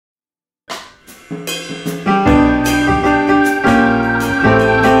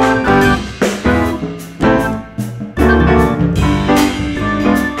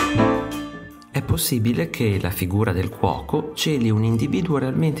È possibile che la figura del cuoco celi un individuo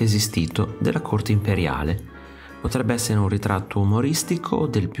realmente esistito della corte imperiale. Potrebbe essere un ritratto umoristico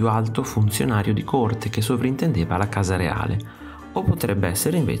del più alto funzionario di corte che sovrintendeva la casa reale, o potrebbe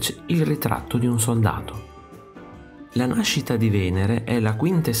essere invece il ritratto di un soldato. La nascita di Venere è la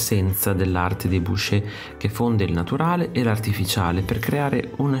quintessenza dell'arte di Boucher, che fonde il naturale e l'artificiale per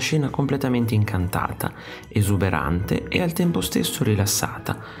creare una scena completamente incantata, esuberante e al tempo stesso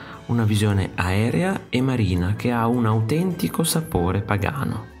rilassata, una visione aerea e marina che ha un autentico sapore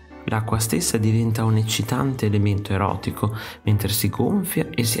pagano. L'acqua stessa diventa un eccitante elemento erotico mentre si gonfia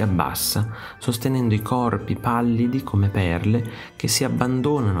e si abbassa, sostenendo i corpi pallidi come perle che si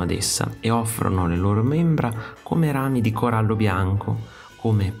abbandonano ad essa e offrono le loro membra come rami di corallo bianco,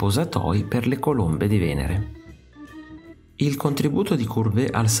 come posatoi per le colombe di Venere. Il contributo di Courbet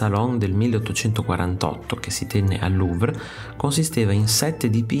al Salon del 1848, che si tenne al Louvre, consisteva in 7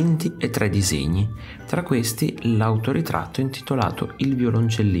 dipinti e 3 disegni, tra questi l'autoritratto intitolato Il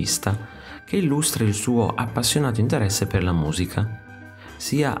violoncellista, che illustra il suo appassionato interesse per la musica.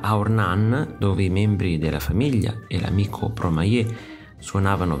 Sia a Ornans, dove i membri della famiglia e l'amico Promaillet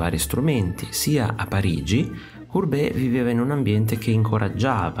suonavano vari strumenti, sia a Parigi, Courbet viveva in un ambiente che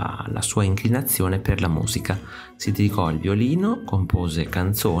incoraggiava la sua inclinazione per la musica. Si dedicò al violino, compose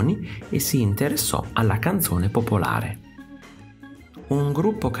canzoni e si interessò alla canzone popolare. Un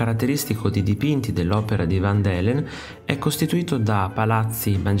gruppo caratteristico di dipinti dell'opera di Van Delen è costituito da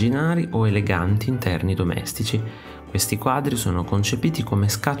palazzi immaginari o eleganti interni domestici. Questi quadri sono concepiti come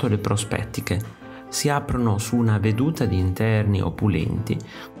scatole prospettiche. Si aprono su una veduta di interni opulenti,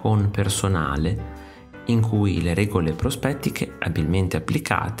 con personale, in cui le regole prospettiche, abilmente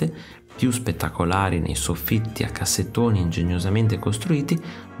applicate, più spettacolari nei soffitti a cassettoni ingegnosamente costruiti,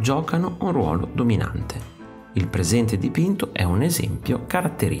 giocano un ruolo dominante. Il presente dipinto è un esempio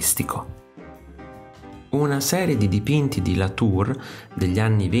caratteristico. Una serie di dipinti di Latour degli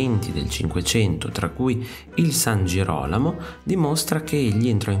anni 20 del Cinquecento, tra cui il San Girolamo, dimostra che egli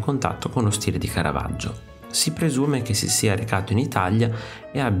entrò in contatto con lo stile di Caravaggio. Si presume che si sia recato in Italia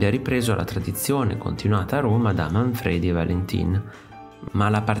e abbia ripreso la tradizione continuata a Roma da Manfredi e Valentin, ma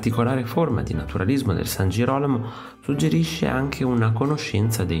la particolare forma di naturalismo del San Girolamo suggerisce anche una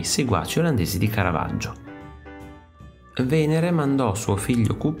conoscenza dei seguaci olandesi di Caravaggio. Venere mandò suo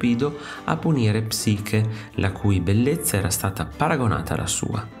figlio Cupido a punire Psiche, la cui bellezza era stata paragonata alla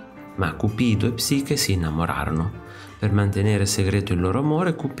sua, ma Cupido e Psiche si innamorarono. Per mantenere segreto il loro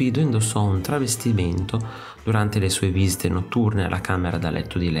amore, Cupido indossò un travestimento durante le sue visite notturne alla camera da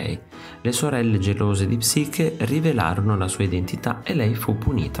letto di lei. Le sorelle gelose di Psiche rivelarono la sua identità e lei fu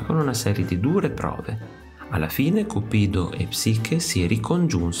punita con una serie di dure prove. Alla fine Cupido e Psiche si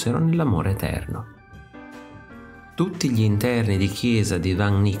ricongiunsero nell'amore eterno. Tutti gli interni di chiesa di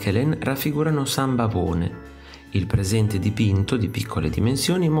Van Nichelen raffigurano San Bavone. Il presente dipinto, di piccole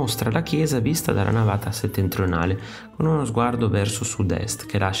dimensioni, mostra la chiesa vista dalla navata settentrionale, con uno sguardo verso sud-est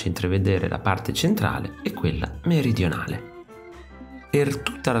che lascia intravedere la parte centrale e quella meridionale. Per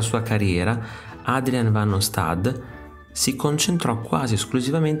tutta la sua carriera, Adriaan van Ostade si concentrò quasi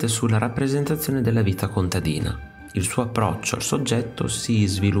esclusivamente sulla rappresentazione della vita contadina. Il suo approccio al soggetto si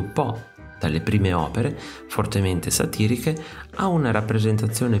sviluppò dalle prime opere, fortemente satiriche, a una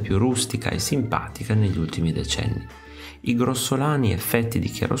rappresentazione più rustica e simpatica negli ultimi decenni. I grossolani effetti di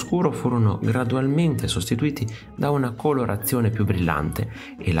chiaroscuro furono gradualmente sostituiti da una colorazione più brillante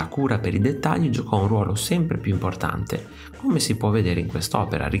e la cura per i dettagli giocò un ruolo sempre più importante, come si può vedere in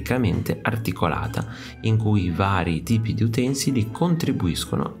quest'opera riccamente articolata, in cui vari tipi di utensili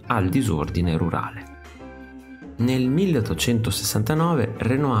contribuiscono al disordine rurale. Nel 1869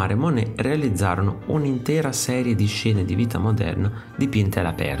 Renoir e Monet realizzarono un'intera serie di scene di vita moderna dipinte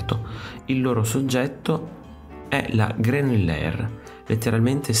all'aperto. Il loro soggetto è la Grenouillère,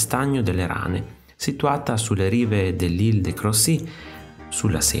 letteralmente stagno delle rane, situata sulle rive dell'Île de Croissy,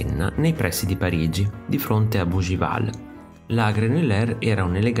 sulla Senna, nei pressi di Parigi, di fronte a Bougival. La Grenouillère era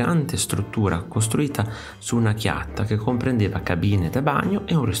un'elegante struttura costruita su una chiatta che comprendeva cabine da bagno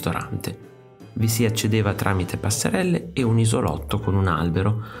e un ristorante. Vi si accedeva tramite passerelle e un isolotto con un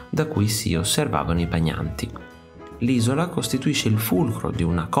albero da cui si osservavano i bagnanti. L'isola costituisce il fulcro di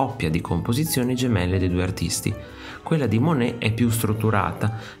una coppia di composizioni gemelle dei due artisti. Quella di Monet è più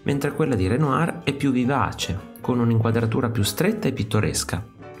strutturata, mentre quella di Renoir è più vivace, con un'inquadratura più stretta e pittoresca.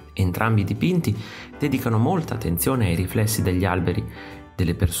 Entrambi i dipinti dedicano molta attenzione ai riflessi degli alberi,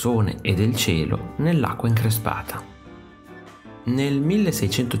 delle persone e del cielo nell'acqua increspata. Nel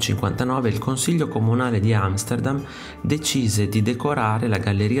 1659 il Consiglio Comunale di Amsterdam decise di decorare la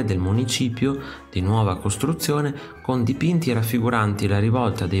galleria del municipio di nuova costruzione con dipinti raffiguranti la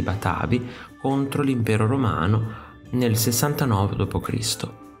rivolta dei Batavi contro l'impero romano nel 69 d.C.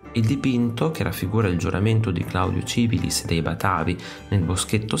 Il dipinto, che raffigura il giuramento di Claudio Civilis dei Batavi nel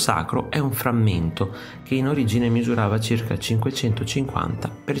boschetto sacro, è un frammento che in origine misurava circa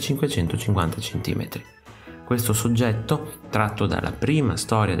 550 x 550 cm. Questo soggetto, tratto dalla prima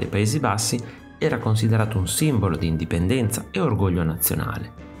storia dei Paesi Bassi, era considerato un simbolo di indipendenza e orgoglio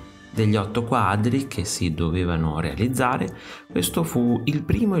nazionale. Degli 8 quadri che si dovevano realizzare, questo fu il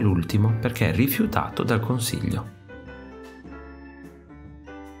primo e l'ultimo perché rifiutato dal Consiglio.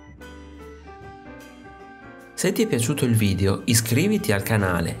 Se ti è piaciuto il video, iscriviti al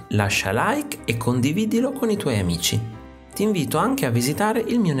canale, lascia like e condividilo con i tuoi amici. Ti invito anche a visitare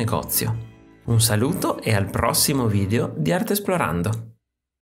il mio negozio. Un saluto e al prossimo video di Artesplorando!